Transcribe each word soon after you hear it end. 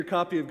Your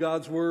copy of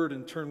God's Word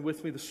and turn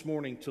with me this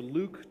morning to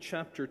Luke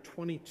chapter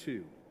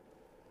 22.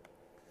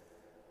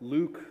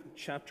 Luke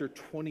chapter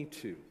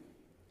 22.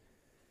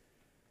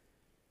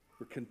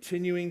 We're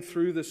continuing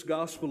through this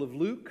Gospel of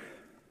Luke.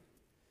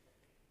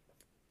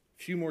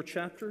 A few more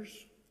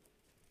chapters.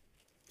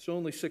 It's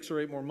only 6 or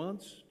 8 more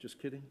months. Just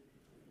kidding.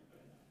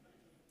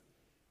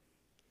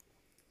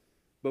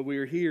 But we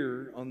are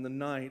here on the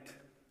night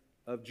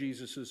of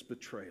Jesus'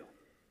 betrayal.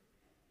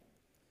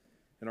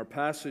 And our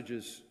passage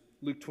is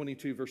Luke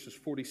 22, verses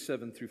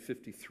 47 through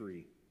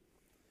 53.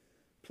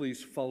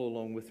 Please follow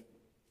along with me.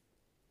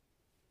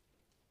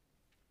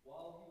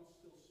 While he was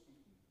still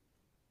speaking,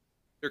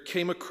 there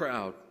came a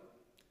crowd,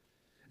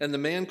 and the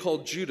man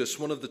called Judas,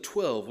 one of the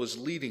 12, was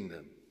leading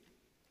them.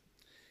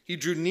 He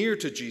drew near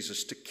to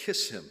Jesus to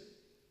kiss him.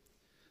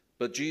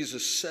 But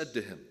Jesus said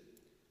to him,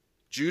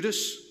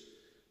 "Judas,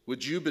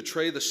 would you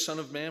betray the Son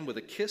of Man with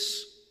a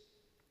kiss?"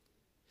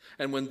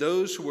 And when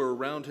those who were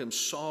around him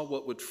saw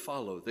what would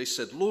follow, they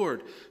said,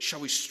 "Lord, shall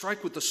we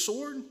strike with the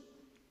sword?"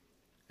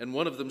 And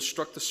one of them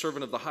struck the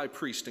servant of the high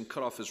priest and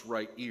cut off his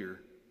right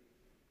ear.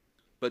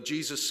 But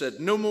Jesus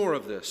said, "No more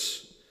of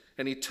this."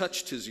 And he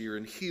touched his ear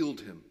and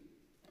healed him.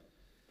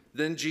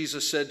 Then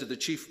Jesus said to the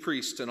chief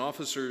priests and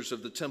officers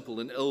of the temple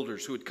and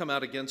elders who had come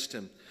out against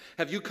him,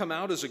 "Have you come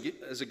out as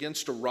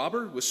against a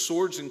robber with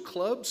swords and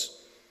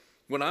clubs?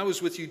 When I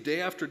was with you day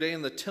after day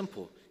in the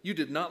temple, you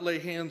did not lay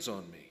hands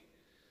on me.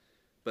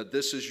 But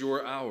this is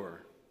your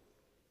hour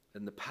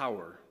and the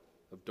power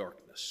of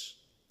darkness."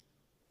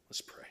 Let's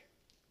pray.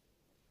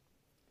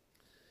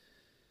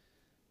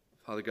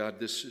 Father God,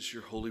 this is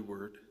your holy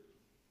word.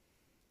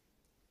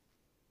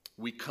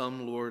 We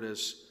come, Lord,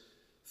 as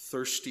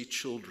thirsty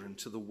children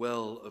to the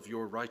well of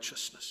your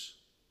righteousness,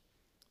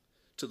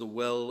 to the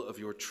well of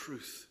your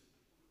truth,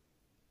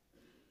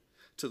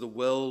 to the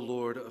well,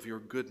 Lord, of your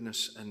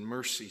goodness and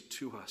mercy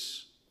to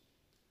us.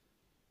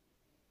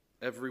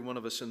 Every one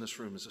of us in this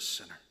room is a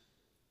sinner.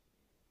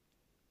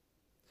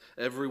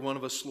 Every one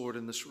of us, Lord,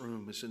 in this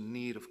room is in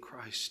need of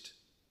Christ.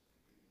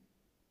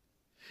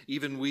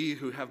 Even we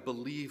who have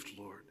believed,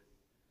 Lord,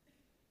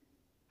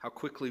 how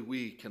quickly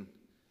we can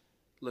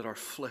let our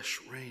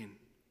flesh reign.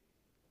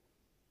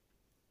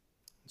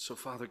 And so,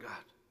 Father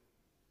God,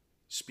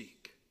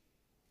 speak.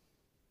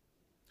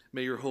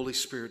 May your Holy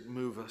Spirit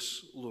move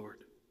us,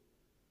 Lord.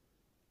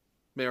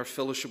 May our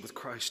fellowship with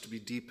Christ be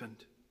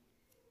deepened.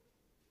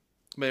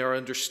 May our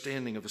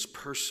understanding of his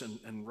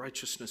person and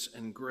righteousness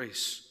and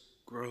grace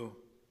grow.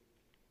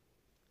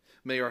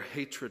 May our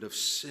hatred of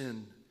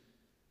sin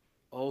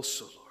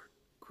also, Lord,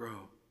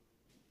 grow.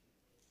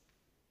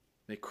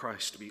 May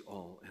Christ be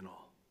all in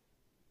all.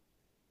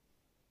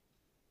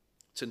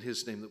 It's in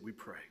his name that we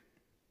pray.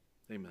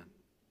 Amen.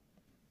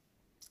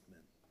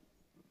 Amen.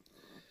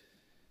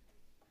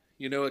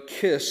 You know, a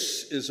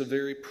kiss is a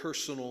very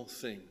personal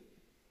thing.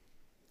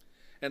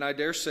 And I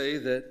dare say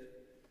that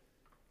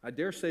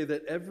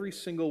every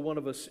single one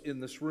of us in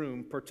this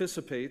room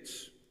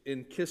participates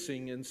in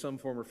kissing in some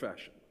form or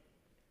fashion.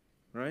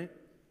 Right?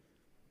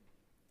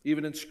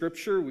 Even in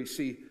Scripture, we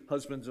see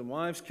husbands and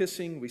wives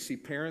kissing. We see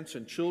parents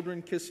and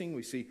children kissing.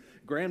 We see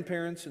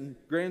grandparents and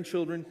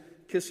grandchildren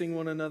kissing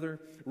one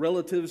another.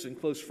 Relatives and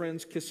close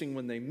friends kissing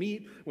when they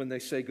meet, when they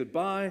say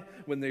goodbye,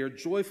 when they are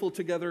joyful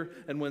together,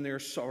 and when they are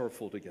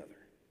sorrowful together.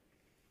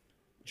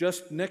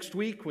 Just next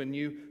week, when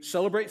you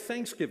celebrate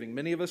Thanksgiving,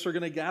 many of us are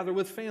going to gather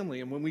with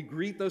family, and when we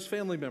greet those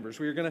family members,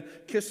 we are going to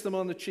kiss them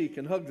on the cheek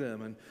and hug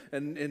them,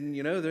 and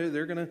you know,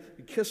 they're going to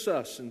kiss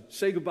us and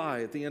say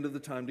goodbye at the end of the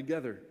time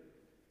together.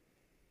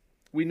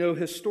 We know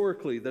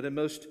historically that in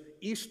most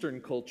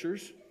Eastern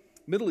cultures,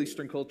 Middle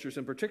Eastern cultures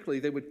in particular,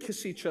 they would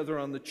kiss each other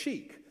on the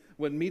cheek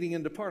when meeting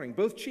and departing,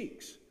 both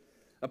cheeks,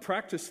 a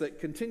practice that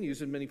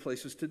continues in many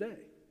places today.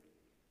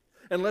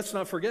 And let's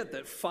not forget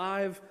that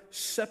 5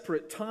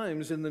 separate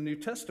times in the New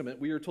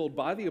Testament, we are told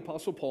by the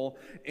Apostle Paul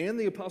and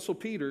the Apostle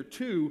Peter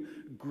to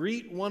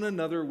greet one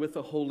another with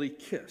a holy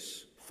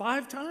kiss.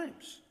 5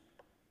 times.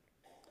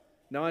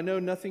 Now, I know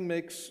nothing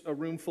makes a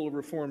room full of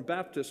Reformed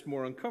Baptists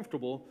more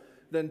uncomfortable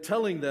than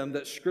telling them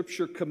that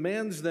Scripture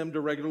commands them to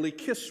regularly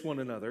kiss one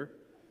another,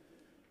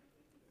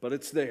 but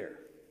it's there.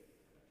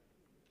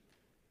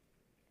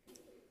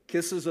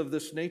 Kisses of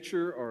this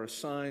nature are a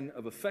sign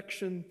of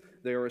affection,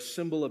 they are a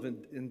symbol of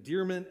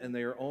endearment, and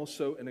they are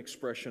also an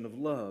expression of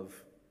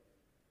love.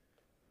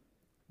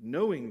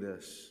 Knowing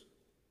this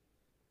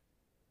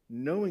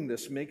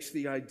makes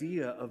the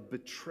idea of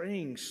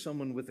betraying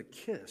someone with a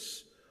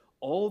kiss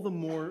all the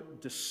more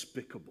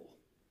despicable.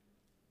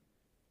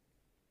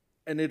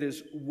 And it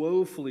is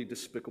woefully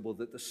despicable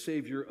that the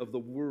Savior of the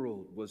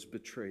world was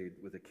betrayed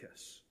with a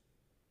kiss.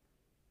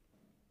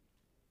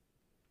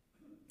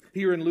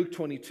 Here in Luke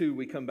 22,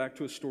 we come back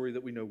to a story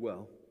that we know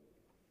well.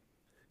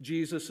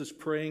 Jesus is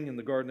praying in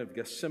the Garden of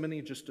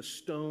Gethsemane, just a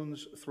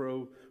stone's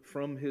throw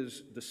from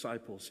his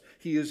disciples.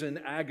 He is in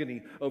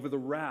agony over the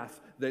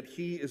wrath that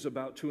he is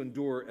about to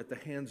endure at the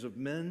hands of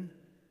men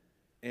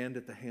and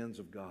at the hands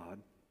of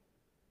God.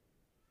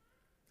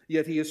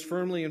 Yet he is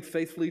firmly and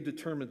faithfully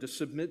determined to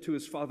submit to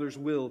his Father's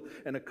will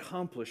and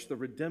accomplish the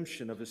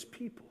redemption of his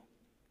people.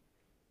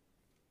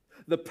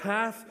 The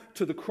path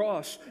to the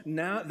cross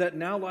that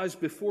now lies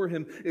before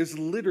him is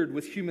littered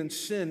with human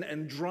sin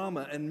and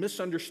drama and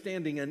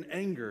misunderstanding and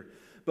anger,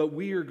 but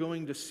we are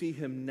going to see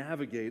him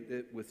navigate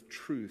it with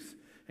truth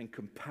and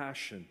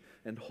compassion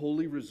and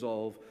holy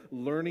resolve,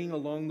 learning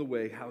along the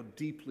way how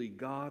deeply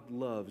God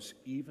loves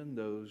even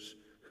those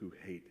who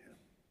hate him.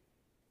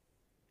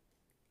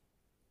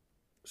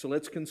 So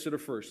let's consider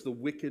first the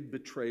wicked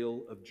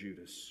betrayal of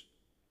Judas.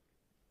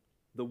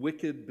 The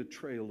wicked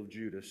betrayal of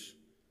Judas.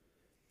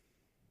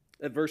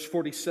 At verse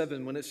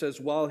 47, when it says,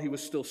 while he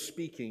was still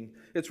speaking,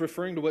 it's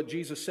referring to what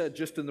Jesus said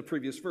just in the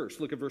previous verse.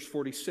 Look at verse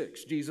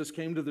 46. Jesus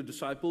came to the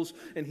disciples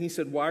and he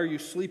said, why are you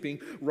sleeping?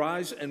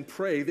 Rise and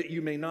pray that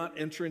you may not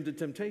enter into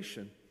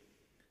temptation.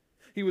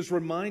 He was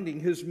reminding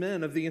his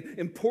men of the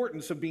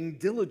importance of being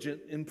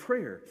diligent in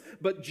prayer.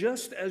 But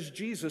just as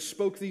Jesus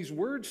spoke these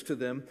words to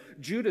them,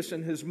 Judas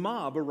and his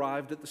mob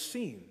arrived at the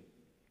scene.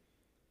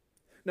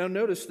 Now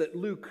notice that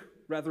Luke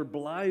rather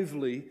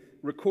blithely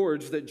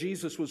records that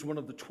Jesus was one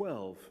of the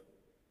 12.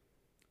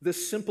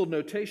 This simple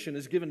notation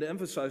is given to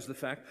emphasize the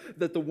fact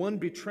that the one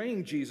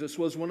betraying Jesus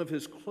was one of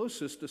his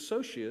closest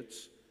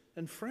associates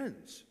and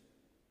friends.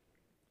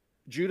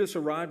 Judas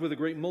arrived with a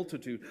great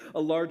multitude,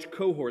 a large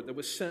cohort that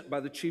was sent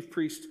by the chief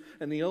priests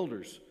and the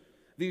elders.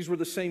 These were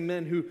the same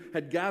men who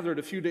had gathered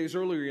a few days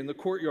earlier in the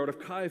courtyard of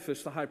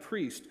Caiaphas, the high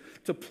priest,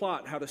 to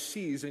plot how to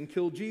seize and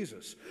kill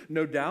Jesus.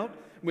 No doubt,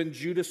 when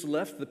Judas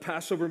left the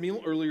Passover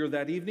meal earlier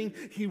that evening,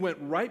 he went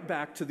right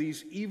back to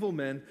these evil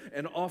men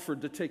and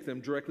offered to take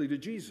them directly to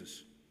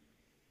Jesus.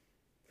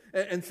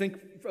 And think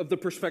of the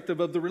perspective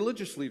of the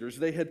religious leaders.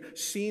 They had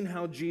seen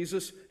how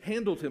Jesus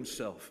handled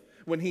himself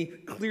when he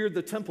cleared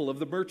the temple of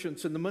the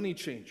merchants and the money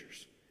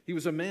changers. He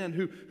was a man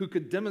who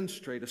could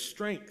demonstrate a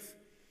strength.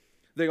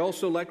 They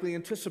also likely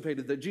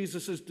anticipated that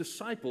Jesus'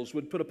 disciples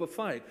would put up a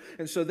fight,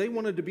 and so they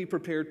wanted to be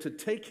prepared to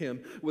take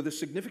him with a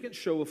significant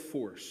show of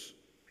force.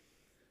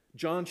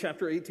 John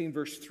chapter 18,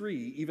 verse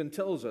 3 even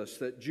tells us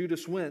that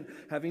Judas went,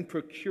 having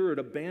procured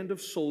a band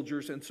of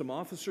soldiers and some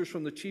officers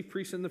from the chief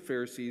priests and the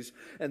Pharisees,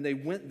 and they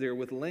went there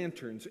with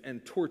lanterns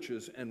and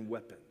torches and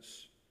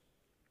weapons.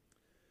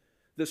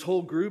 This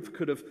whole group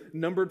could have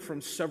numbered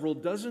from several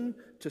dozen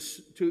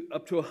to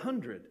up to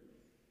 100.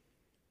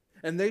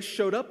 And they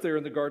showed up there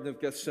in the Garden of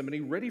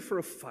Gethsemane ready for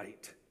a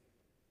fight.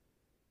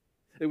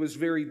 It was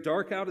very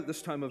dark out at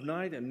this time of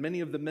night, and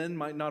many of the men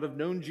might not have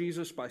known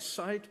Jesus by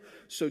sight,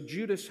 so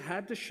Judas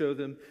had to show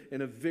them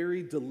in a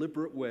very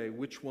deliberate way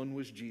which one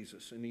was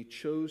Jesus, and he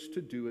chose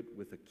to do it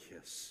with a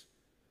kiss.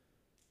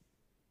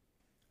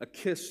 A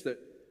kiss that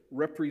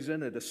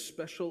represented a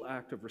special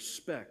act of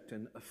respect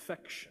and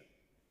affection.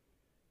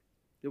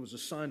 It was a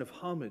sign of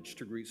homage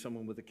to greet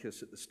someone with a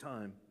kiss at this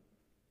time.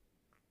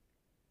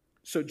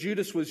 So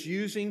Judas was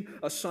using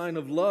a sign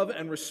of love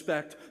and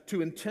respect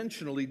to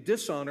intentionally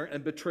dishonor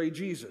and betray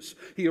Jesus.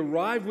 He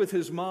arrived with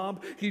his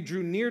mob, he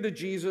drew near to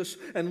Jesus,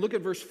 and look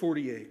at verse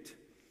 48.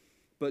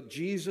 But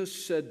Jesus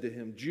said to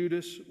him,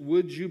 Judas,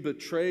 would you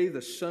betray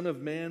the Son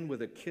of Man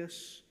with a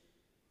kiss?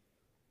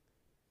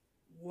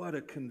 What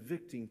a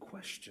convicting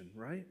question,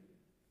 right?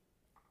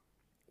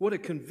 What a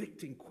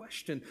convicting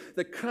question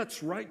that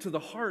cuts right to the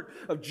heart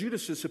of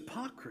Judas's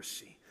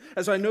hypocrisy.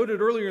 As I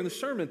noted earlier in the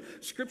sermon,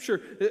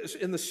 Scripture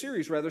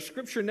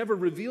never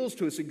reveals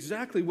to us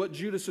exactly what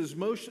Judas's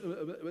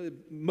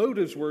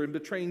motives were in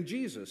betraying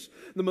Jesus.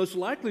 The most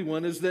likely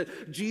one is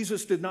that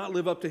Jesus did not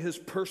live up to his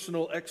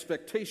personal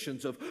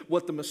expectations of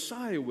what the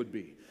Messiah would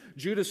be.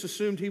 Judas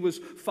assumed he was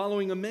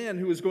following a man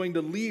who was going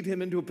to lead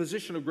him into a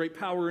position of great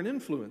power and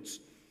influence.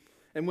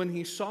 And when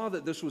he saw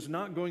that this was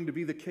not going to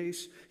be the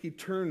case, he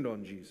turned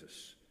on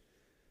Jesus.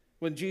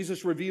 When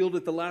Jesus revealed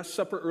at the Last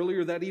Supper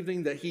earlier that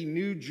evening that he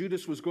knew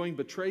Judas was going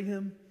to betray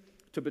him,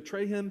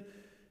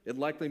 it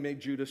likely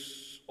made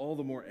Judas all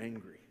the more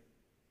angry.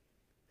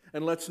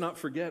 And let's not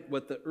forget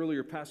what the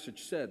earlier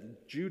passage said.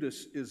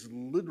 Judas is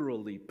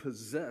literally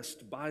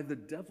possessed by the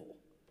devil.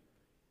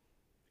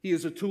 He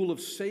is a tool of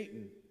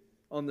Satan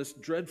on this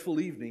dreadful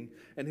evening,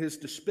 and his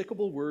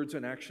despicable words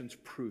and actions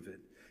prove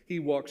it. He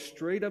walked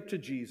straight up to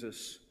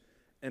Jesus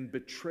and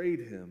betrayed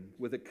him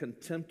with a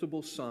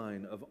contemptible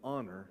sign of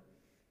honor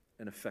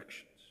and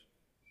affection.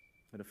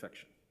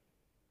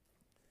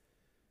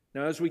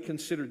 Now, as we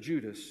consider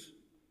Judas,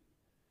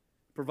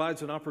 it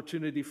provides an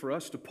opportunity for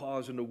us to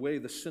pause and to weigh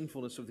the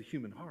sinfulness of the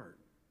human heart.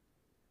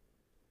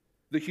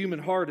 The human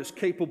heart is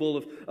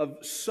capable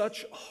of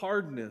such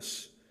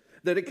hardness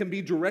that it can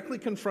be directly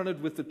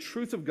confronted with the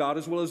truth of God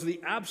as well as the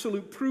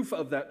absolute proof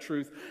of that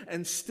truth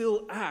and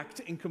still act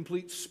in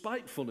complete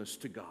spitefulness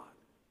to God.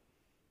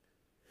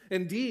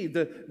 Indeed,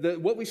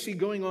 what we see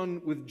going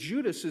on with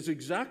Judas is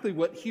exactly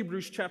what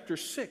Hebrews chapter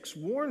 6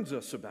 warns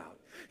us about.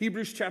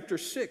 Hebrews chapter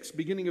 6,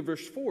 beginning of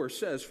verse 4,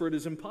 says, "For it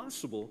is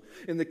impossible,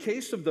 in the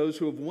case of those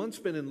who have once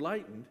been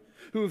enlightened,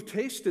 who have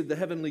tasted the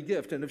heavenly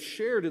gift and have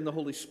shared in the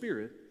Holy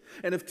Spirit,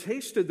 and have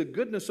tasted the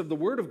goodness of the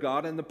Word of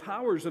God and the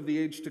powers of the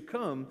age to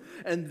come,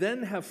 and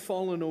then have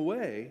fallen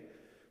away,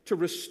 to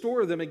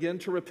restore them again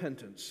to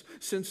repentance,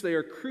 since they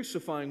are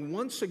crucifying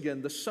once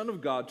again the Son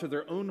of God to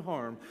their own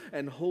harm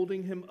and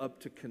holding him up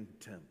to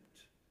contempt.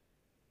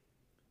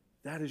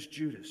 That is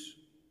Judas.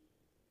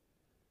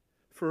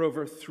 For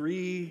over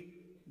 3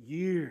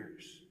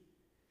 years,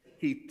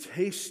 he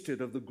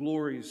tasted of the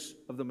glories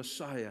of the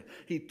Messiah.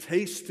 He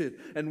tasted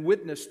and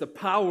witnessed the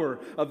power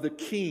of the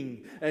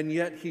King, and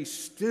yet he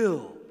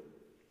still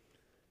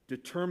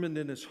determined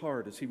in his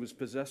heart, as he was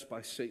possessed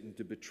by Satan,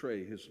 to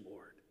betray his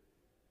Lord.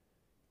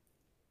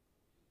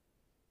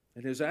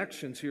 And his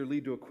actions here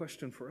lead to a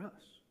question for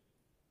us.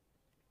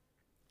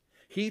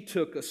 He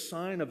took a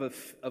sign of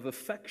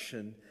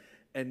affection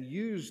and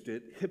used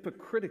it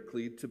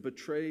hypocritically to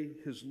betray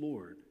his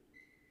Lord.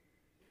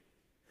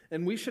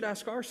 And we should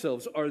ask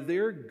ourselves, are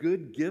there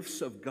good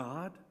gifts of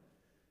God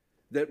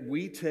that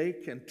we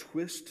take and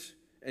twist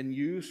and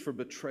use for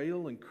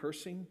betrayal and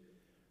cursing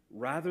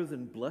rather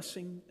than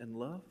blessing and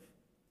love?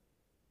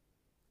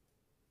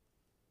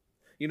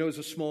 You know, as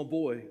a small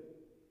boy,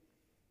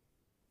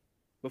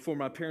 before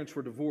my parents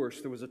were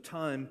divorced, there was a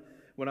time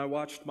when I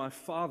watched my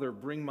father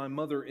bring my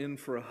mother in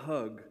for a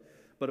hug,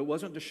 but it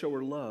wasn't to show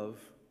her love.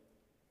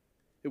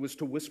 It was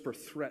to whisper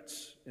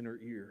threats in her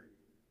ear.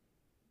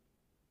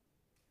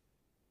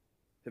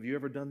 Have you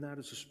ever done that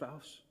as a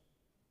spouse?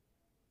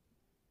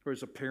 Or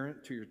as a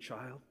parent to your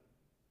child?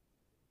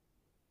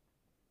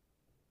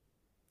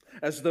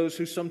 As those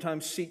who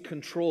sometimes seek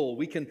control,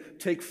 we can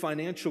take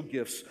financial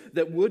gifts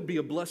that would be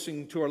a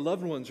blessing to our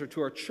loved ones or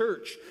to our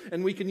church,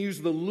 and we can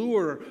use the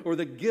lure or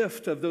the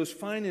gift of those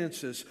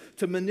finances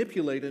to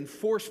manipulate and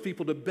force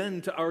people to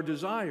bend to our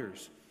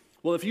desires.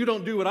 Well, if you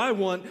don't do what I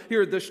want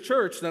here at this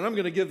church, then I'm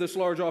going to give this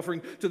large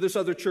offering to this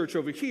other church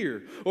over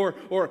here. Or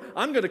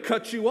I'm going to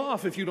cut you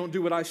off if you don't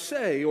do what I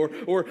say. Or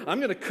I'm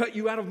going to cut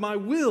you out of my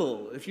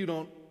will if you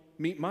don't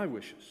meet my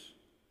wishes.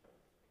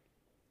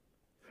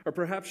 Or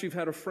perhaps you've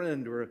had a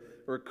friend or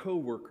a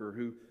coworker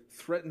who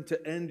threatened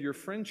to end your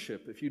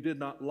friendship if you did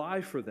not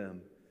lie for them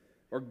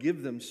or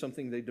give them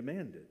something they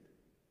demanded.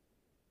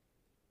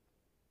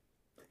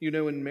 You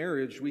know, in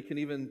marriage, we can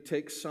even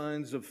take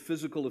signs of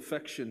physical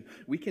affection.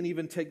 We can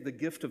even take the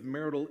gift of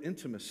marital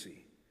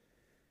intimacy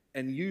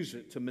and use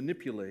it to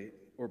manipulate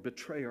or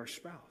betray our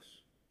spouse.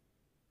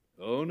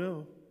 Oh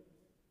no,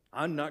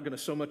 I'm not going to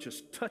so much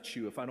as touch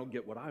you if I don't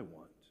get what I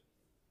want.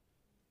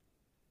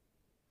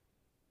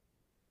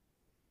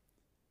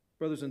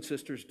 Brothers and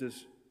sisters,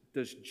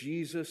 does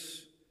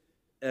Jesus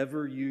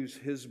ever use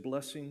his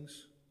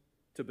blessings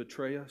to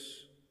betray us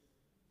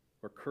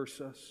or curse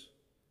us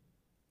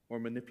or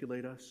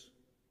manipulate us?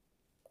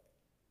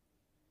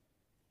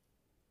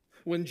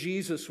 When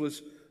Jesus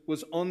was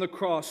on the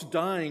cross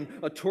dying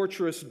a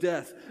torturous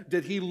death,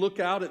 did he look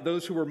out at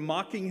those who were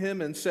mocking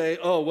him and say,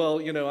 oh, well,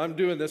 you know, I'm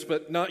doing this,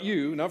 but not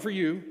you, not for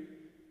you,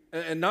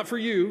 and not for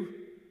you.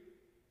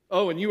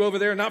 Oh, and you over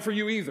there, not for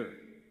you either.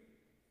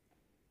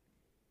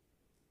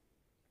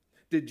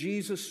 Did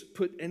Jesus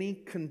put any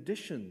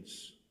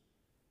conditions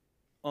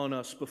on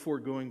us before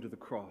going to the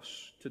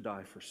cross to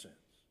die for sins?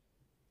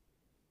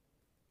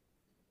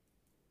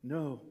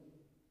 No.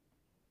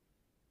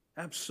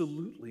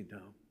 Absolutely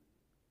no.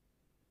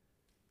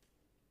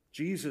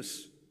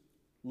 Jesus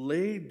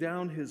laid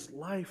down his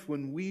life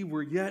when we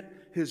were yet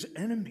his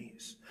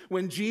enemies.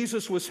 When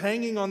Jesus was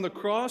hanging on the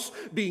cross,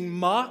 being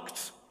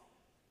mocked,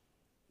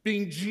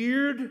 being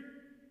jeered,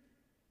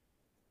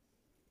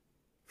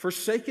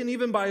 forsaken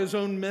even by his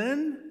own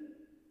men,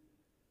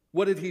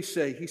 what did he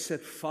say? He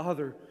said,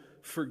 Father,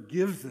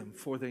 forgive them,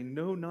 for they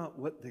know not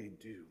what they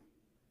do.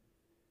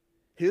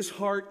 His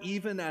heart,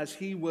 even as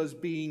he was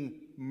being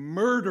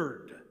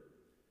murdered,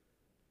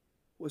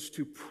 was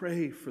to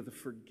pray for the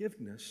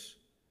forgiveness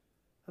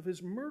of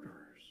his murderers.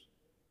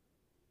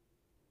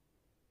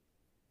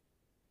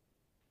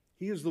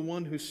 He is the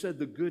one who said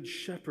the good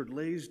shepherd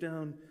lays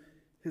down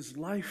his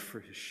life for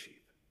his sheep.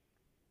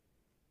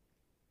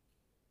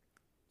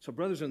 So,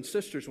 brothers and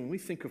sisters, when we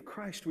think of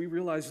Christ, we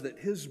realize that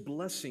his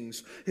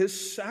blessings,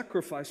 his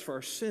sacrifice for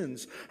our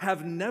sins,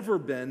 have never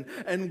been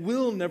and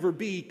will never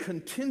be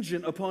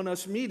contingent upon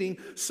us meeting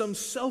some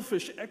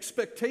selfish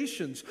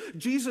expectations.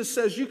 Jesus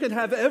says, you can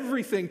have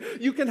everything.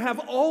 You can have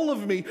all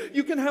of me.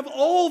 You can have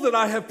all that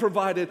I have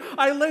provided.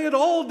 I lay it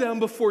all down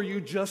before you.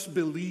 Just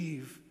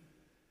believe.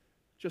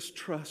 Just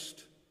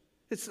trust.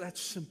 It's that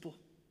simple.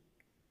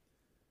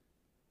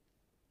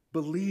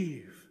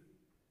 Believe,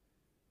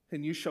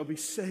 and you shall be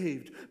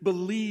saved.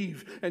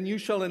 Believe, and you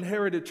shall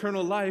inherit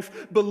eternal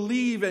life.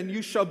 Believe, and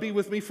you shall be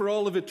with me for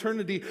all of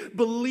eternity.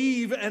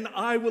 Believe, and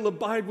I will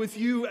abide with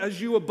you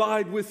as you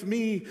abide with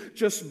me.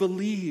 Just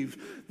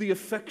believe. The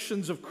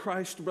affections of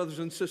Christ, brothers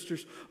and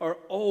sisters, are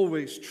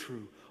always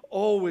true,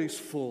 always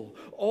full,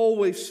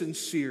 always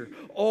sincere,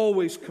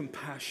 always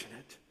compassionate.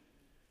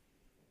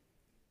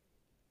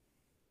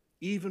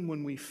 Even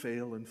when we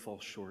fail and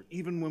fall short,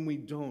 even when we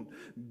don't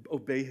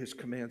obey his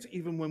commands,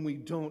 even when we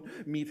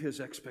don't meet his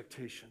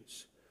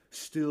expectations,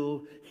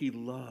 still he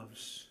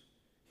loves.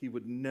 He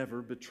would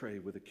never betray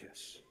with a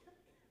kiss.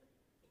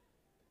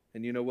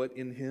 And you know what?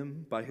 In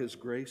him, by his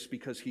grace,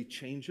 because he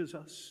changes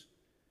us,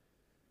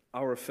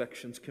 our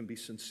affections can be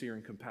sincere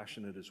and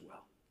compassionate as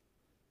well.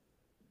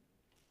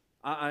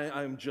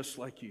 I'm just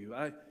like you.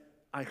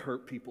 I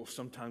hurt people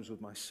sometimes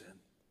with my sin.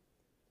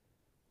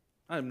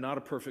 I am not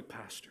a perfect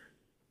pastor.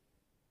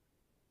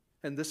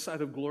 And this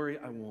side of glory,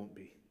 I won't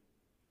be.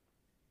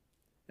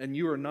 And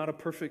you are not a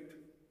perfect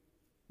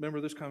member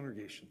of this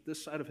congregation.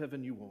 This side of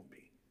heaven, you won't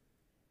be.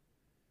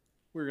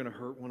 We're going to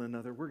hurt one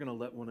another. We're going to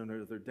let one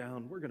another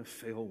down. We're going to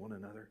fail one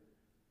another.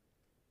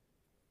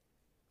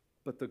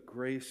 But the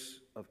grace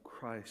of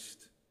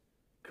Christ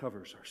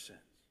covers our sins.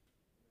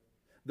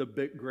 The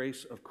big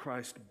grace of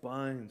Christ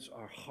binds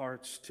our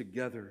hearts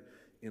together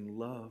in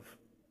love.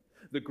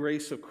 The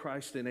grace of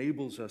Christ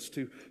enables us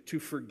to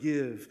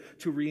forgive,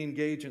 to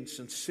re-engage in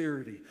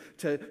sincerity,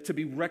 to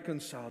be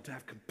reconciled, to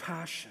have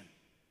compassion.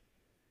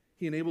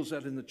 He enables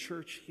that in the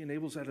church. He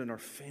enables that in our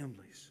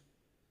families.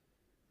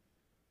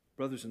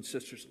 Brothers and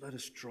sisters, let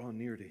us draw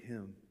near to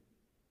Him.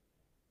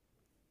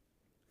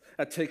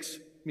 That takes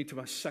me to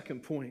my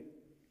second point,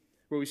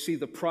 where we see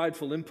the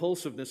prideful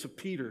impulsiveness of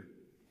Peter.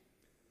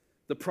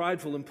 The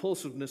prideful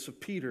impulsiveness of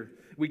Peter.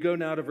 We go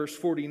now to verse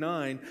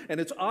 49, and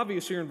it's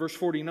obvious here in verse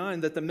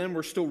 49 that the men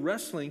were still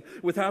wrestling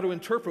with how to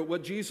interpret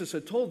what Jesus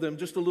had told them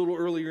just a little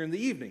earlier in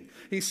the evening.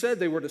 He said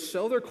they were to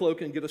sell their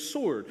cloak and get a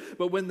sword,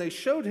 but when they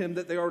showed him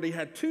that they already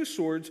had 2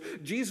 swords,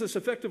 Jesus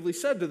effectively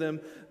said to them,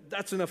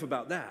 "That's enough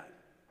about that."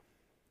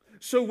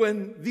 So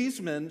when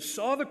these men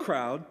saw the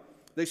crowd,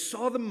 they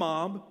saw the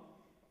mob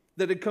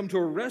that had come to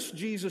arrest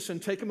Jesus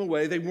and take him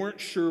away, they weren't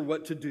sure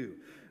what to do.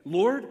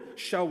 "Lord,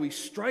 shall we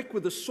strike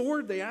with a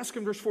sword?" they ask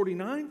in verse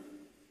 49.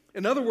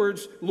 In other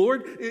words,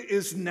 "Lord,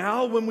 is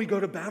now when we go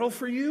to battle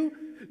for you?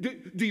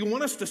 Do you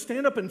want us to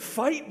stand up and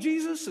fight,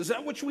 Jesus? Is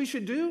that what we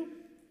should do?"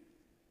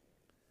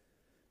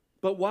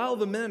 But while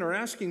the men are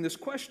asking this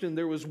question,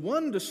 there was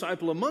one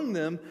disciple among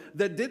them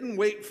that didn't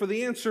wait for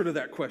the answer to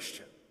that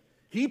question.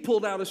 He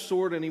pulled out his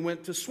sword and he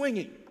went to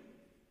swinging.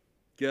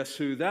 Guess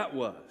who that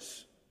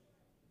was?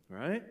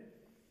 Right?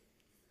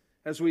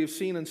 As we have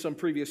seen in some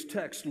previous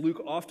texts,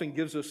 Luke often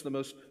gives us the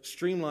most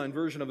streamlined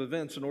version of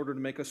events in order to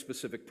make a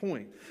specific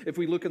point. If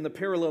we look in the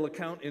parallel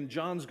account in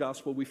John's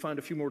gospel, we find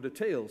a few more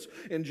details.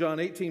 In John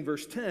 18,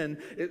 verse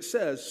 10, it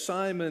says,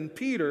 "Simon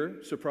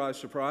Peter," surprise,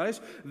 surprise,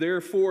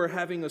 "therefore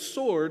having a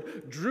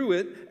sword, drew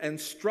it and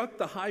struck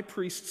the high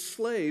priest's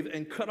slave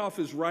and cut off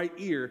his right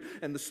ear,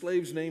 and the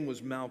slave's name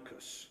was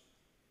Malchus."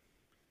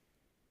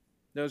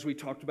 Now, as we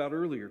talked about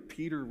earlier,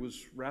 Peter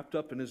was wrapped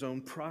up in his own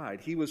pride.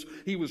 He was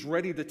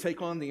ready to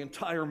take on the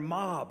entire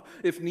mob,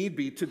 if need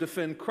be, to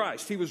defend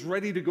Christ. He was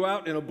ready to go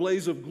out in a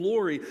blaze of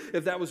glory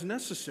if that was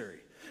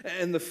necessary.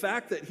 And the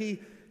fact that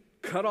he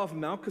cut off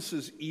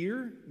Malchus's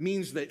ear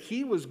means that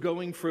he was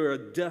going for a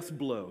death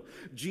blow.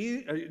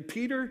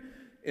 Peter,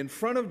 in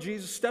front of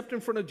Jesus, stepped in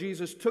front of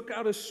Jesus, took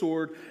out his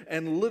sword,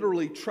 and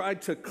literally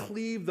tried to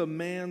cleave the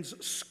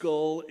man's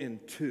skull in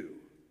 2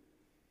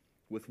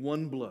 with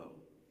one blow.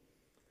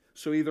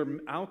 So either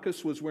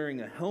Malchus was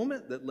wearing a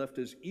helmet that left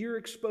his ear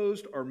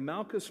exposed, or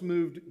Malchus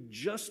moved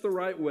just the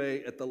right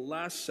way at the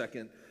last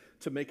second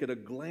to make it a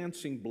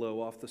glancing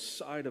blow off the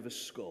side of his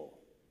skull.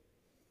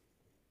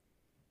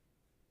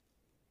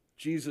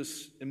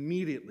 Jesus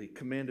immediately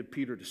commanded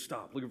Peter to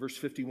stop. Look at verse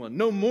 51.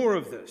 "No more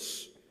of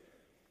this."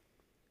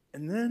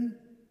 And then,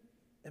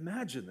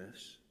 imagine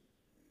this.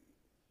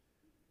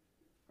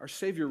 Our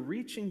Savior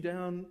reaching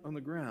down on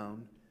the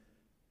ground,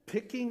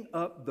 picking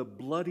up the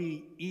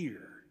bloody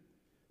ear,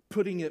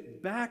 putting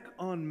it back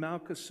on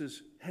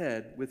Malchus's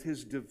head with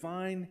his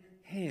divine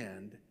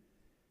hand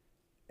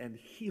and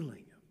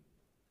healing him.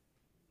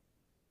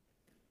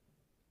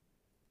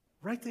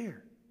 Right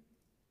there.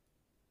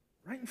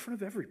 Right in front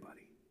of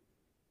everybody.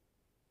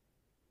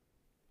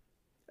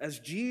 As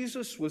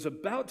Jesus was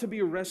about to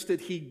be arrested,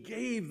 he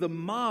gave the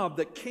mob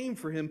that came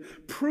for him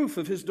proof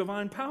of his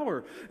divine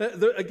power.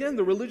 Again,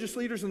 the religious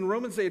leaders and the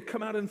Romans, they had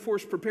come out in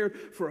force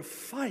prepared for a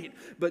fight,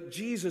 but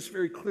Jesus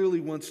very clearly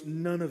wants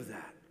none of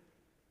that.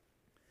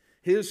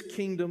 His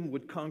kingdom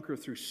would conquer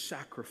through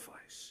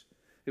sacrifice.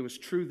 It was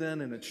true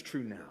then and it's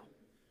true now.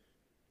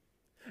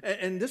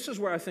 And this is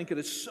where I think it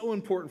is so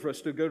important for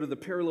us to go to the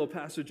parallel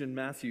passage in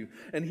Matthew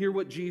and hear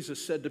what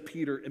Jesus said to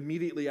Peter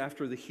immediately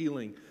after the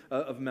healing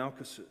of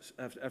Malchus's,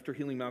 after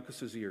healing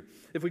Malchus's ear.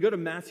 If we go to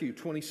Matthew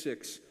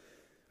 26,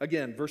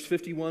 again, verse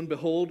 51,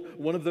 "Behold,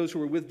 one of those who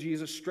were with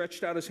Jesus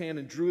stretched out his hand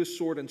and drew his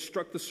sword and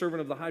struck the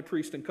servant of the high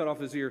priest and cut off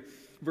his ear."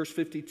 Verse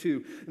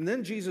 52, "And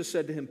then Jesus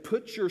said to him,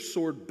 'Put your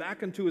sword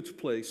back into its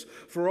place,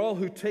 for all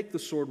who take the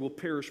sword will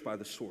perish by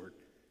the sword.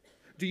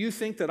 Do you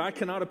think that I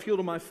cannot appeal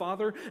to my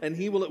Father, and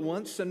he will at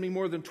once send me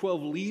more than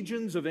 12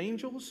 legions of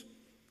angels?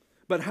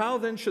 But how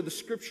then should the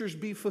scriptures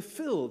be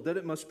fulfilled that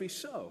it must be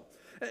so?'"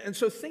 And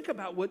so think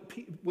about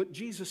what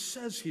Jesus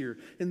says here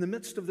in the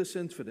midst of this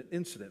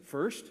incident.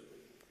 First,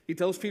 he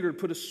tells Peter to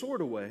put his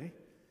sword away,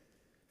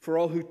 for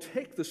all who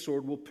take the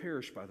sword will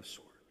perish by the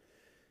sword.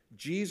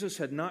 Jesus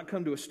had not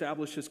come to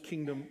establish his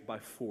kingdom by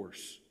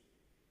force.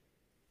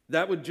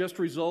 That would just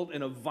result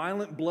in a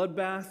violent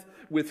bloodbath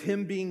with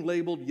him being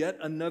labeled yet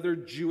another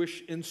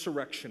Jewish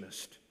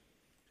insurrectionist.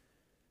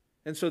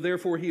 And so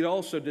therefore he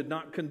also did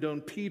not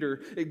condone Peter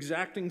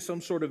exacting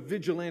some sort of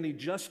vigilante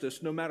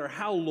justice, no matter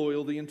how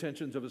loyal the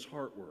intentions of his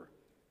heart were.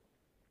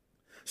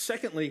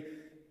 Secondly,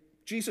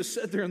 Jesus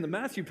said there in the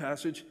Matthew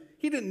passage,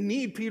 he didn't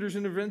need Peter's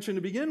intervention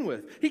to begin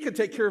with. He could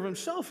take care of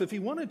himself if he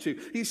wanted to.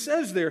 He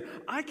says there,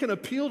 I can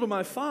appeal to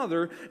my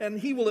Father, and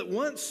he will at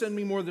once send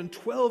me more than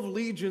 12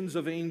 legions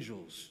of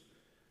angels.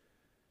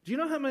 Do you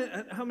know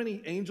how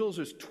many angels?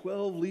 There's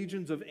 12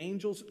 legions of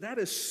angels. That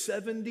is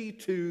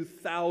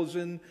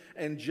 72,000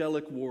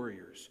 angelic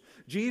warriors.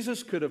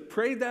 Jesus could have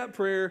prayed that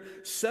prayer,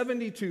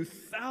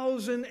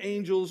 72,000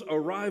 angels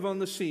arrive on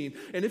the scene.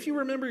 And if you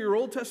remember your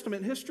Old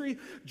Testament history,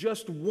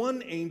 just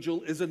one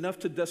angel is enough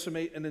to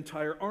decimate an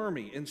entire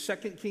army. In 2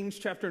 Kings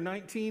chapter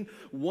 19,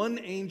 one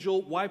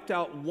angel wiped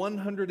out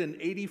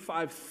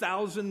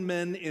 185,000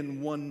 men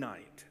in one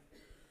night.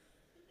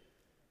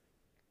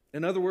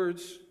 In other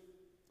words,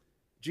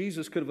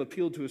 Jesus could have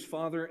appealed to his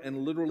Father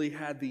and literally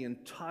had the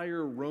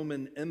entire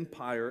Roman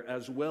Empire,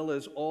 as well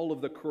as all of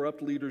the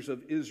corrupt leaders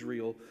of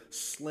Israel,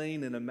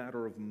 slain in a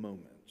matter of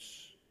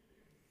moments.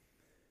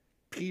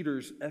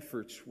 Peter's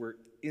efforts were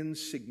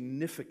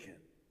insignificant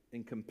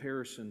in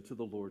comparison to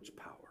the Lord's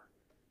power.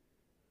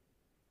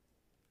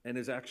 And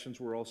his actions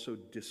were also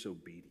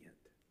disobedient.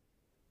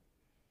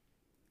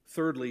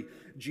 Thirdly,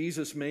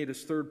 Jesus made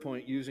his third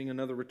point using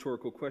another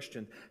rhetorical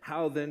question.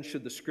 How then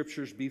should the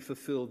Scriptures be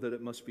fulfilled that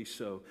it must be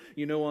so?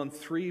 You know, on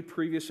 3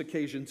 previous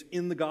occasions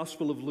in the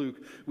Gospel of Luke,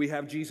 we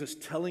have Jesus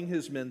telling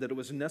his men that it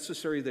was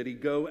necessary that he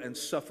go and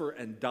suffer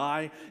and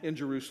die in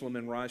Jerusalem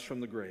and rise from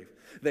the grave.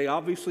 They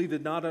obviously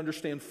did not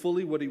understand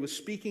fully what he was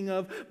speaking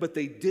of, but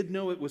they did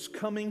know it was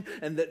coming,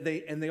 and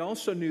they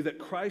also knew that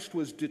Christ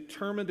was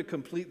determined to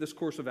complete this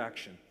course of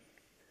action.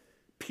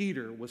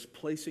 Peter was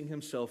placing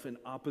himself in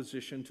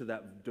opposition to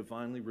that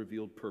divinely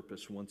revealed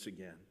purpose once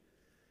again.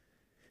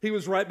 He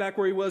was right back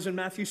where he was in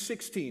Matthew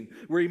 16,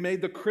 where he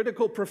made the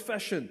critical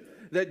profession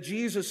that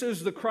Jesus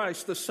is the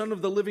Christ, the Son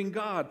of the living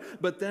God.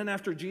 But then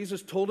after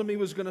Jesus told him he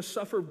was going to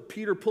suffer,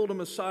 Peter pulled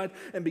him aside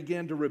and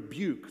began to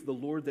rebuke the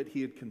Lord that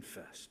he had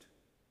confessed.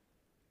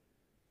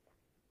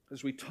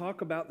 As we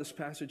talk about this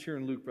passage here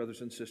in Luke,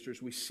 brothers and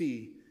sisters, we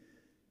see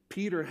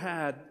Peter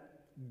had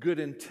good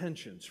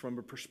intentions from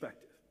a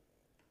perspective.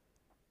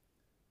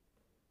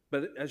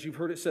 But as you've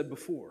heard it said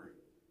before,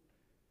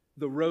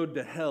 the road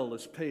to hell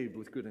is paved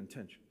with good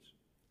intentions.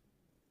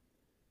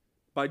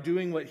 By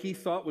doing what he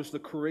thought was the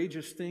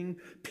courageous thing,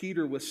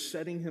 Peter was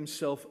setting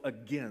himself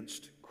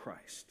against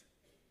Christ.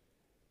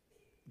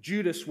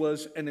 Judas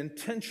was an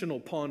intentional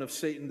pawn of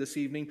Satan this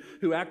evening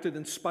who acted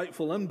in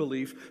spiteful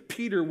unbelief.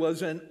 Peter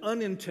was an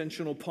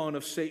unintentional pawn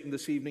of Satan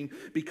this evening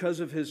because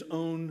of his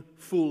own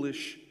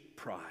foolish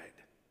pride.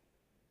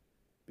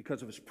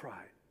 Because of his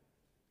pride.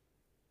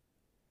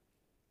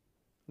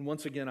 And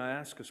once again, I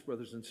ask us,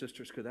 brothers and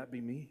sisters, could that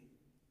be me?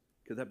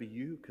 Could that be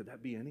you? Could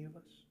that be any of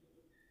us?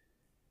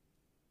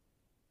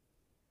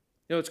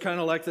 You know, it's kind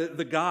of like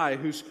the guy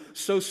who's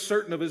so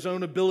certain of his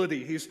own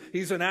ability.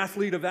 He's an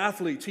athlete of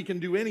athletes. He can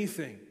do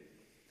anything.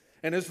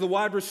 And as the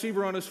wide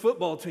receiver on his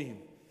football team,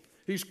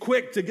 he's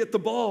quick to get the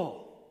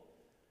ball,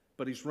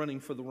 but he's running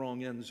for the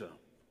wrong end zone,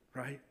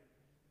 right?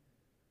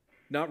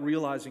 Not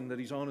realizing that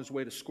he's on his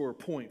way to score a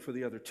point for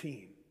the other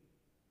team.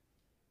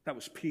 That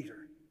was Peter.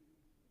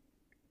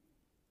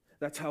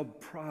 That's how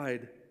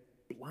pride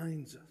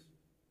blinds us.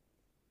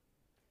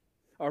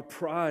 Our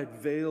pride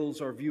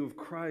veils our view of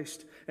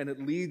Christ, and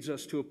it leads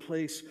us to a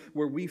place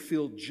where we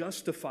feel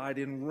justified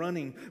in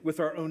running with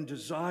our own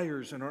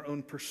desires and our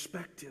own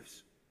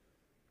perspectives.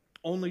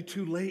 Only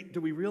too late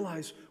do we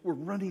realize we're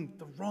running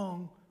the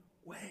wrong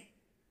way.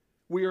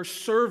 We are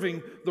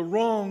serving the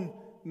wrong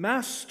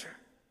master.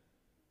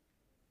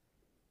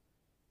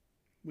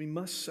 We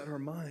must set our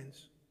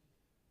minds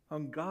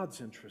on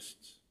God's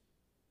interests,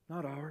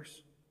 not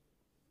ours.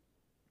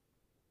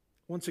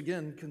 Once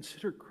again,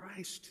 consider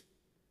Christ.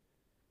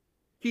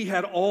 He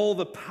had all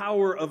the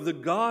power of the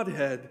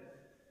Godhead.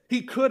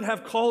 He could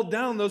have called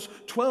down those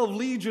 12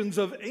 legions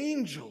of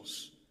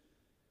angels.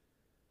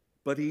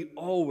 But he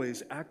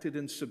always acted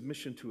in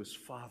submission to his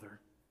Father.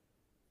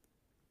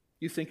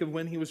 You think of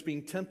when he was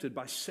being tempted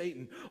by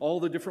Satan, all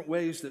the different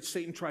ways that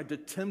Satan tried to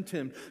tempt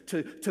him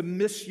to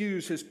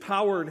misuse his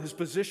power and his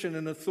position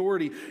and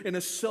authority in a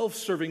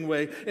self-serving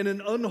way, in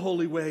an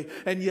unholy way,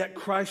 and yet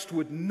Christ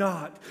would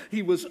not.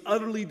 He was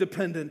utterly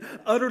dependent,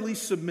 utterly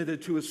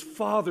submitted to his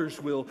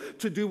Father's will,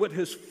 to do what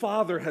his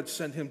Father had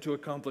sent him to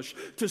accomplish,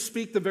 to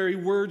speak the very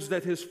words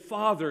that his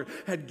Father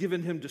had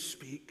given him to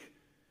speak.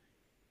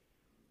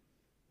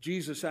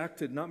 Jesus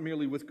acted not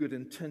merely with good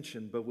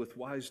intention, but with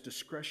wise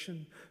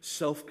discretion,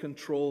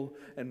 self-control,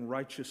 and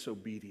righteous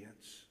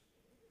obedience.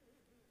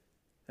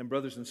 And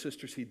brothers and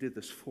sisters, he did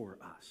this for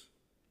us.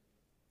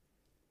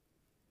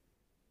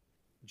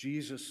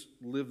 Jesus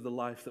lived the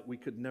life that we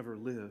could never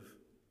live.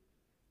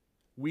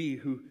 We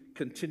who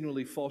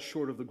continually fall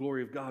short of the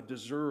glory of God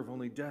deserve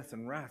only death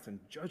and wrath and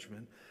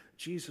judgment.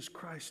 Jesus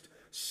Christ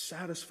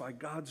satisfied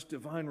God's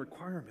divine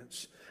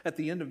requirements. At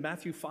the end of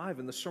Matthew 5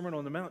 in the Sermon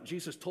on the Mount,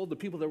 Jesus told the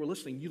people that were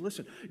listening,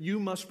 you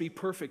must be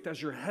perfect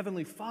as your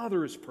heavenly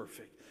Father is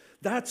perfect.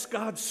 That's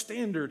God's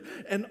standard,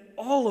 and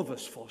all of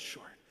us fall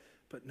short,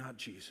 but not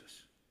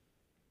Jesus.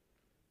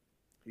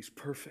 He's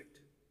perfect,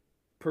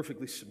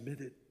 perfectly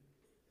submitted,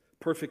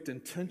 perfect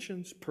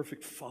intentions,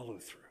 perfect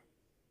follow-through.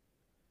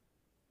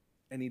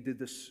 And he did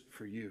this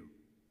for you,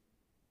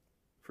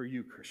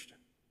 Christian.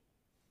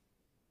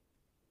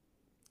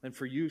 And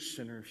for you,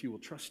 sinner, if you will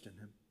trust in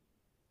him.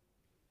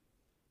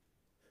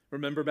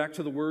 Remember back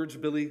to the words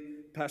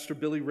Pastor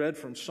Billy read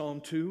from Psalm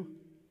 2?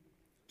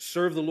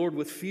 Serve the Lord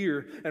with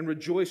fear and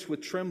rejoice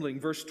with trembling.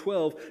 Verse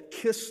 12,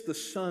 kiss the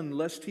Son,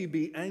 lest he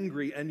be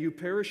angry and you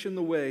perish in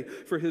the way,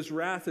 for his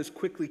wrath is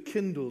quickly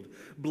kindled.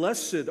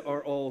 Blessed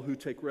are all who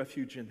take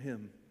refuge in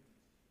him.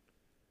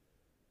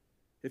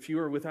 If you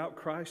are without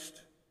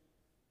Christ,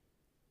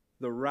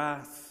 the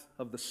wrath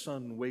of the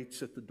Son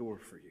waits at the door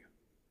for you.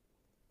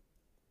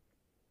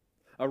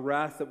 A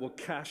wrath that will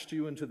cast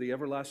you into the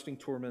everlasting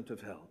torment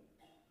of hell.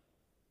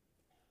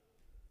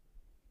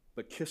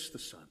 But kiss the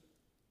Son.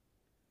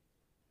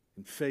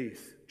 In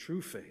faith,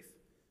 true faith,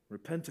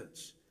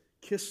 repentance,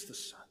 kiss the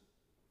Son.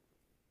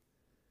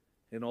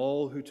 And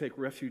all who take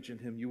refuge in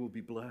him, you will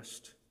be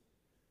blessed.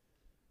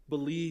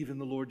 Believe in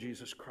the Lord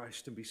Jesus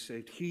Christ and be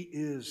saved. He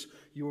is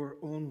your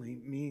only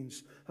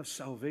means of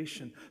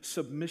salvation.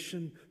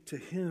 Submission to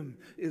him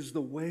is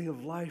the way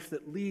of life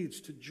that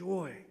leads to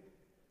joy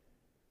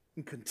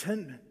and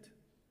contentment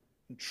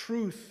and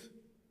truth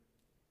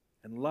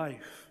and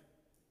life.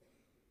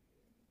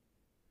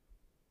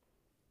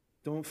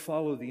 Don't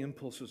follow the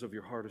impulses of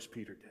your heart as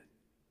Peter did.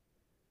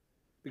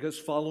 Because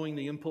following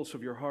the impulse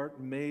of your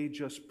heart may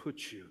just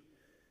put you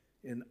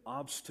in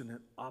obstinate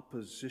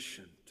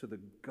opposition to the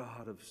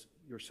God of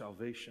your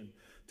salvation,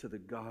 to the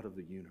God of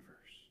the universe.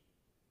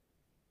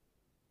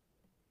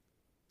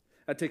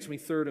 That takes me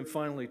third and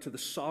finally to the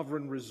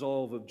sovereign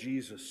resolve of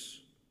Jesus.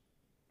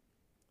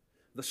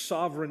 The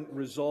sovereign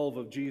resolve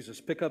of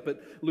Jesus. Pick up at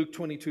Luke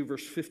 22,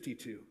 verse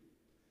 52.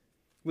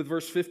 With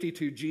verse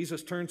 52,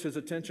 Jesus turns his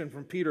attention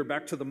from Peter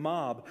back to the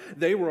mob.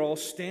 They were all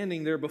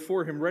standing there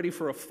before him, ready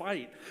for a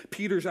fight.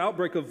 Peter's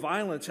outbreak of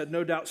violence had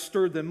no doubt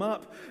stirred them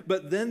up,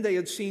 but then they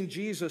had seen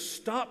Jesus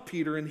stop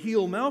Peter and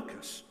heal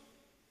Malchus.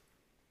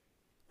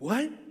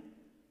 What?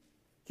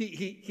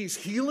 He's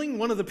healing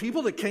one of the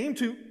people that came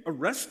to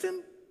arrest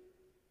him?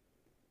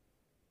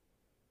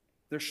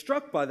 They're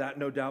struck by that,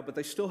 no doubt, but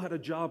they still had a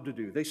job to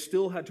do. They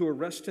still had to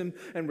arrest him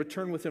and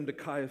return with him to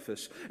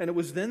Caiaphas. And it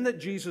was then that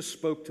Jesus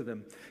spoke to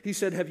them. He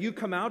said, have you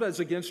come out as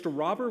against a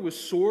robber with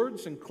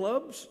swords and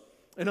clubs?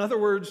 In other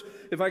words,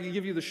 if I could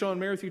give you the Sean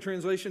Merrithew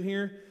translation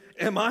here,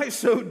 am I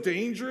so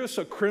dangerous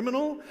a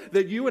criminal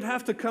that you would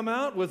have to come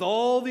out with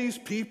all these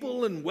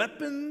people and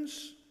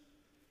weapons?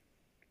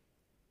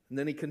 And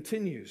then he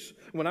continues,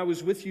 when I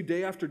was with you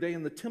day after day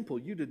in the temple,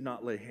 you did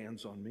not lay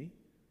hands on me.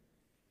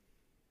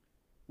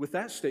 With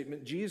that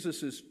statement,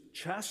 Jesus is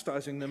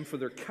chastising them for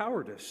their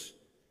cowardice.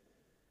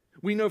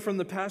 We know from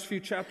the past few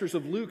chapters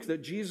of Luke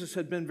that Jesus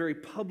had been very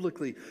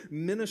publicly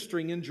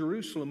ministering in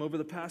Jerusalem over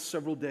the past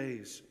several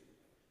days.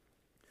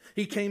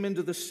 He came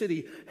into the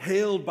city,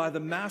 hailed by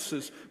the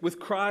masses with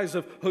cries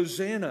of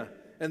Hosanna,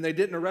 and they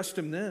didn't arrest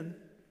him then.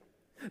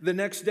 The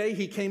next day,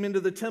 he came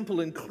into the temple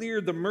and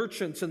cleared the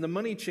merchants and the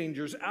money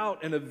changers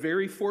out in a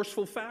very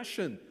forceful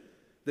fashion.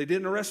 They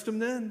didn't arrest him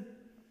then.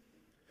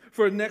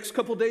 For the next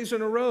couple days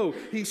in a row,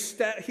 he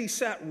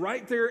sat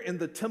right there in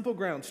the temple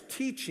grounds,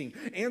 teaching,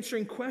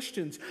 answering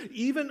questions,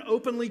 even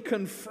openly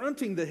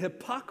confronting the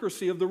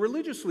hypocrisy of the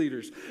religious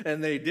leaders.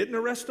 And they didn't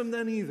arrest him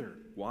then either.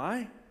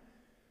 Why?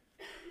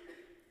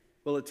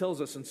 Well, it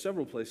tells us in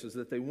several places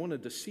that they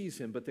wanted to seize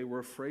him, but they were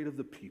afraid of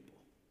the people.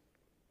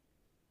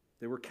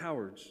 They were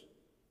cowards.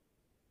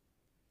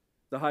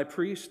 The high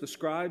priests, the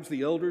scribes,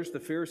 the elders, the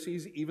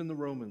Pharisees, even the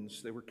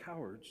Romans, they were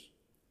cowards.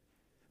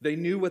 They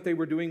knew what they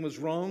were doing was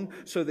wrong,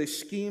 so they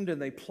schemed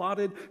and they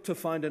plotted to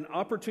find an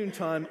opportune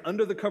time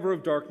under the cover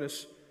of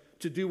darkness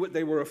to do what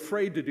they were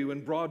afraid to do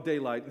in broad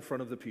daylight in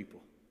front of the people.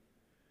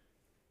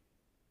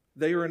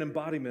 They are an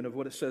embodiment of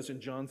what it says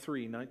in John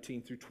 3,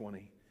 19 through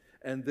 20.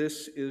 And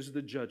this is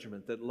the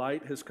judgment, that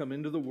light has come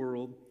into the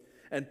world,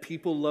 and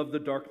people love the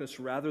darkness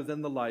rather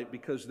than the light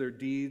because their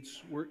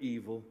deeds were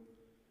evil.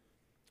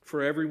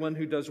 For everyone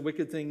who does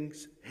wicked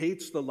things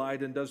hates the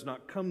light and does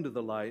not come to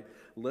the light,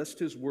 lest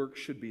his work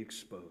should be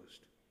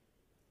exposed.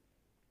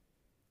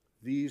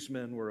 These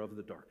men were of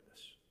the darkness.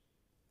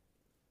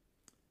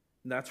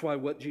 And that's why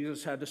what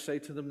Jesus had to say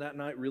to them that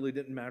night really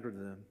didn't matter to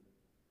them.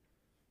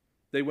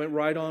 They went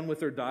right on with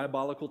their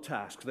diabolical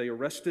task. They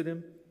arrested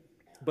him,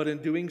 but in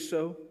doing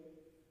so,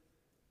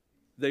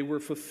 they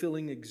were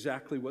fulfilling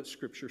exactly what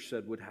Scripture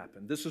said would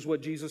happen. This is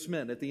what Jesus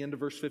meant at the end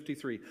of verse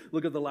 53.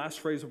 Look at the last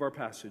phrase of our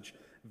passage,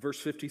 verse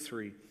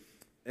 53,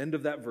 end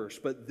of that verse.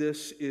 But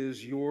this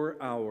is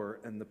your hour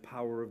and the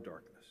power of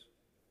darkness.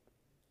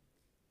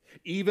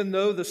 Even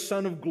though the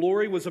Son of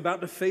Glory was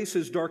about to face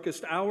his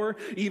darkest hour,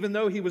 even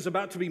though he was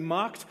about to be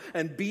mocked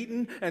and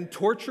beaten and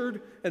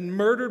tortured and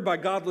murdered by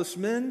godless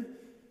men,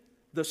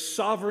 the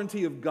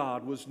sovereignty of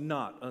God was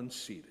not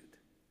unseated.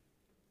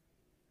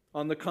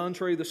 On the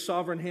contrary, the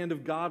sovereign hand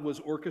of God was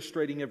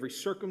orchestrating every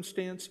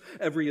circumstance,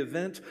 every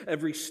event,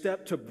 every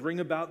step to bring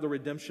about the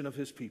redemption of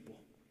his people.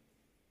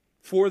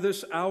 For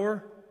this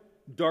hour,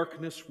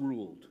 darkness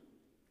ruled.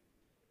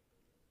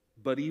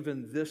 But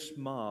even this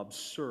mob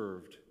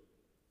served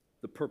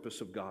the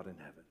purpose of God in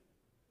heaven.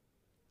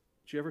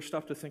 Did you ever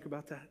stop to think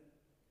about that?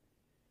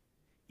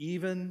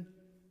 Even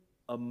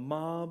a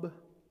mob,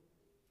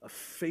 a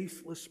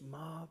faithless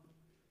mob,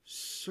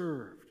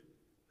 served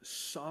the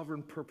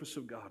sovereign purpose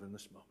of God in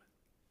this moment.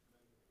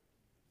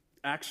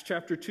 Acts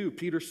chapter 2,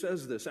 Peter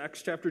says this.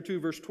 Acts chapter 2,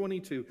 verse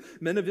 22.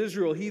 Men of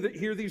Israel,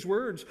 hear these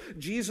words.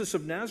 Jesus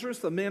of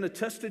Nazareth, the man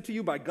attested to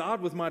you by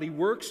God with mighty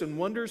works and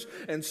wonders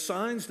and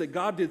signs that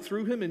God did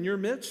through him in your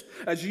midst.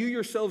 As you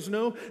yourselves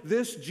know,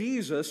 this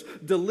Jesus,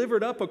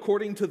 delivered up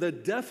according to the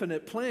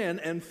definite plan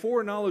and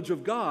foreknowledge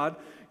of God,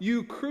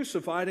 you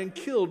crucified and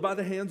killed by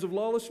the hands of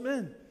lawless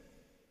men.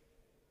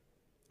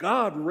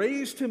 God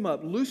raised him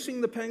up,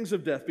 loosing the pangs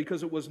of death,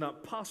 because it was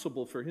not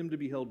possible for him to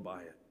be held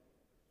by it.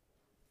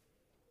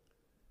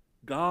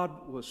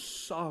 God was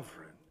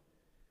sovereign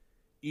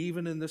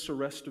even in this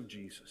arrest of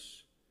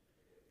Jesus.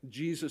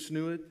 Jesus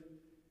knew it,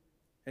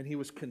 and he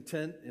was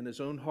content in his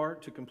own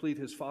heart to complete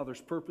his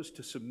Father's purpose,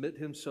 to submit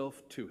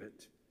himself to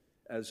it,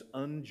 as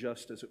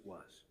unjust as it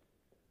was.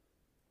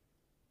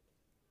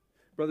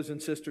 Brothers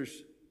and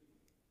sisters,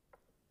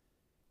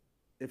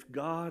 if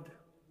God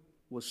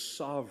was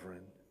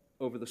sovereign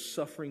over the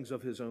sufferings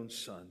of his own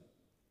Son,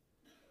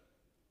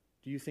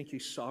 do you think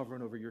he's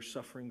sovereign over your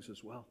sufferings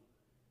as well?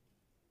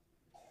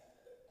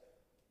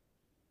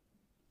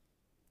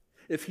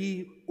 If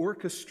he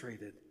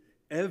orchestrated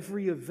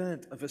every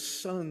event of his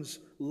Son's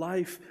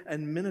life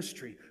and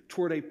ministry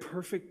toward a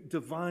perfect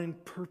divine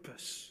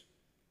purpose,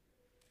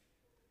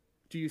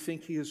 do you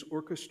think he has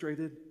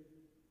orchestrated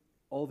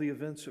all the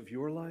events of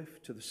your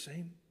life to the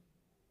same?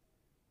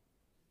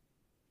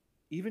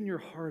 Even your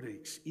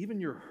heartaches, even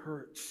your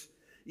hurts,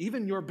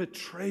 even your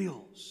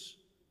betrayals,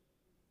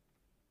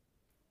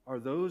 are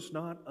those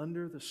not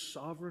under the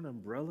sovereign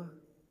umbrella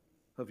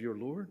of your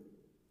Lord?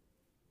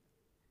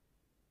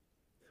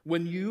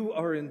 When you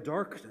are in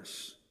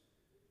darkness,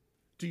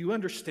 do you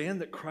understand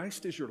that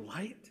Christ is your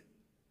light?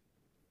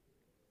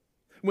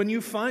 When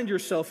you find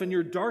yourself in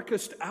your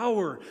darkest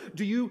hour,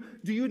 do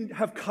you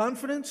have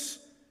confidence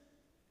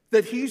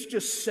that he's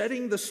just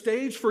setting the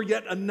stage for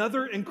yet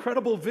another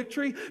incredible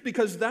victory?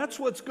 Because that's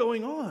what's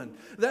going on.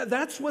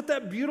 That's what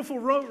that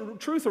beautiful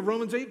truth of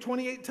Romans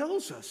 8:28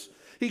 tells us.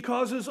 He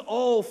causes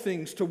all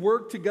things to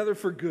work together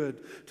for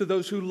good to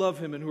those who love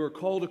him and who are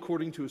called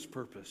according to his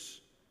purpose.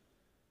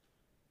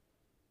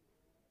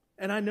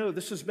 And I know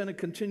this has been a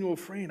continual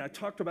refrain. I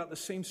talked about the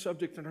same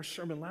subject in our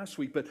sermon last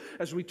week, but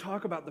as we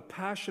talk about the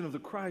passion of the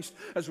Christ,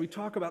 as we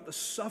talk about the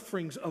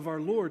sufferings of our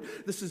Lord,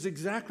 this is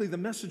exactly the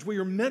message we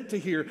are meant to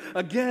hear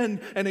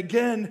again and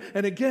again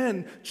and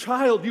again.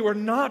 Child, you are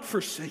not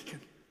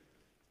forsaken.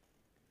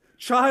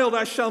 Child,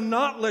 I shall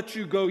not let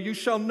you go. You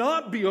shall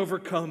not be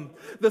overcome.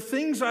 The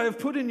things I have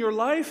put in your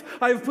life,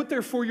 I have put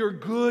there for your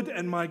good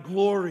and my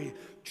glory.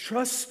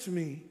 Trust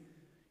me.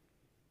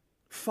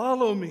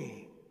 Follow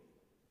me.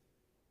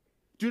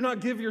 Do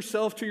not give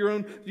yourself to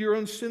your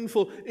own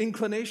sinful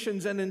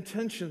inclinations and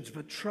intentions,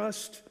 but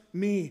trust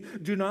me.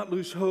 Do not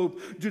lose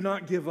hope. Do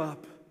not give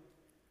up.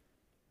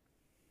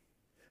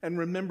 And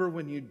remember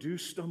when you do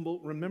stumble.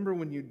 Remember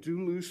when you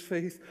do lose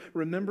faith.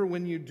 Remember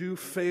when you do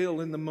fail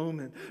in the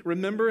moment.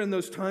 Remember in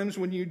those times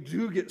when you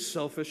do get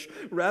selfish.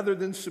 Rather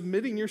than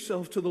submitting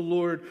yourself to the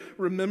Lord,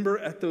 remember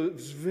at the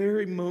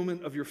very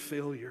moment of your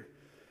failure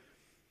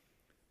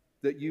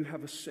that you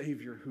have a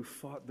Savior who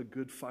fought the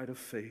good fight of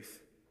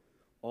faith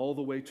all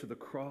the way to the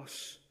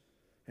cross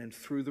and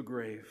through the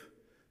grave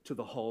to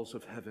the halls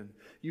of heaven.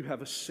 You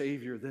have a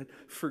Savior that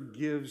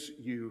forgives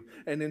you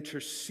and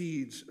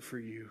intercedes for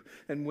you.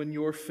 And when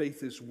your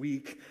faith is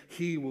weak,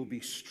 he will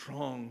be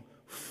strong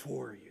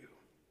for you.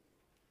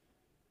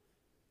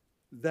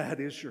 That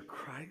is your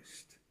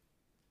Christ,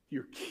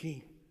 your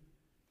King,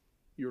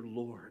 your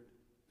Lord.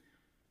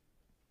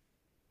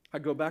 I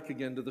go back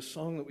again to the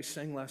song that we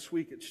sang last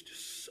week. It's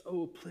just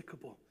so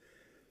applicable.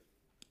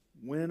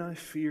 When I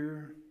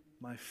fear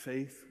my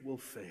faith will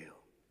fail,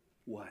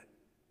 what?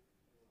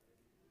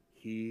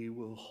 He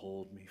will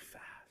hold me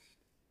fast.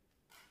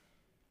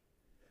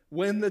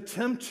 When the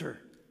tempter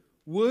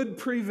would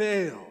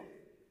prevail,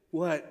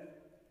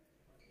 what?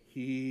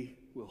 He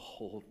will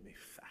hold me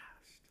fast.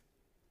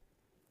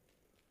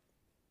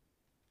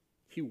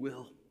 He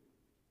will.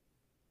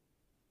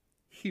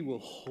 He will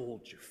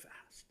hold you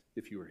fast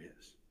if you are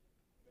his.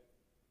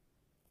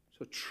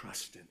 So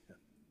trust in him.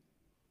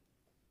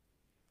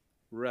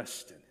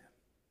 Rest in him.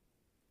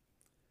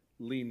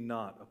 Lean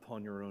not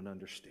upon your own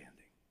understanding.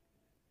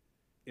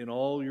 In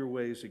all your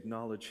ways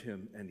acknowledge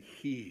him, and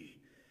he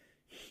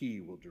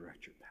will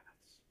direct your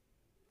paths.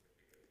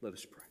 Let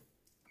us pray.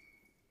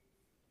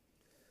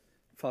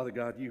 Father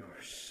God, you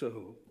are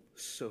so,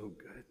 so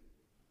good.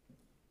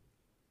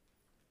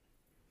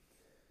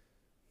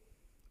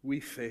 We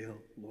fail,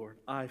 Lord.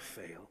 I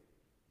fail.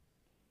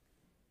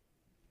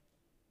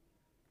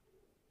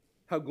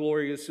 How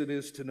glorious it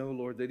is to know,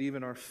 Lord, that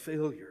even our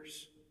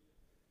failures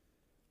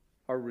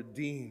are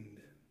redeemed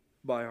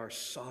by our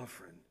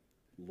sovereign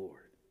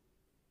Lord.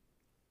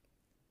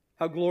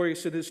 How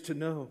glorious it is to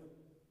know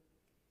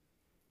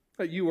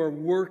that you are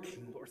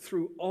working, Lord,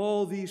 through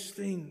all these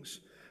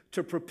things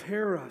to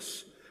prepare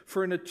us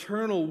for an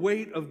eternal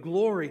weight of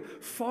glory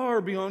far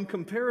beyond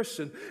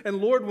comparison. And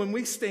Lord, when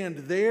we stand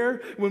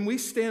there, when we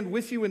stand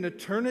with you in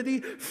eternity,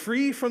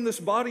 free from this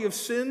body of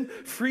sin,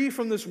 free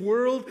from this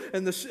world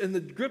and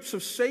the grips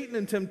of Satan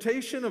and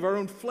temptation of our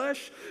own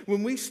flesh,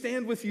 when we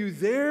stand with you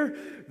there,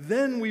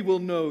 then we will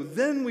know,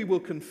 then we will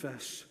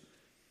confess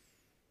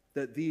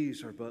that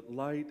these are but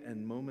light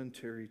and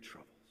momentary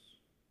troubles.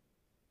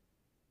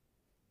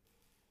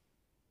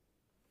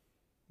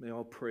 May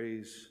all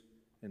praise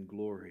and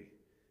glory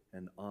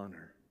and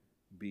honor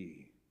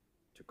be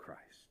to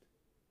Christ.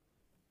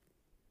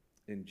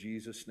 In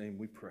Jesus' name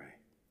we pray.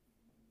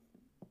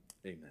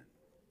 Amen.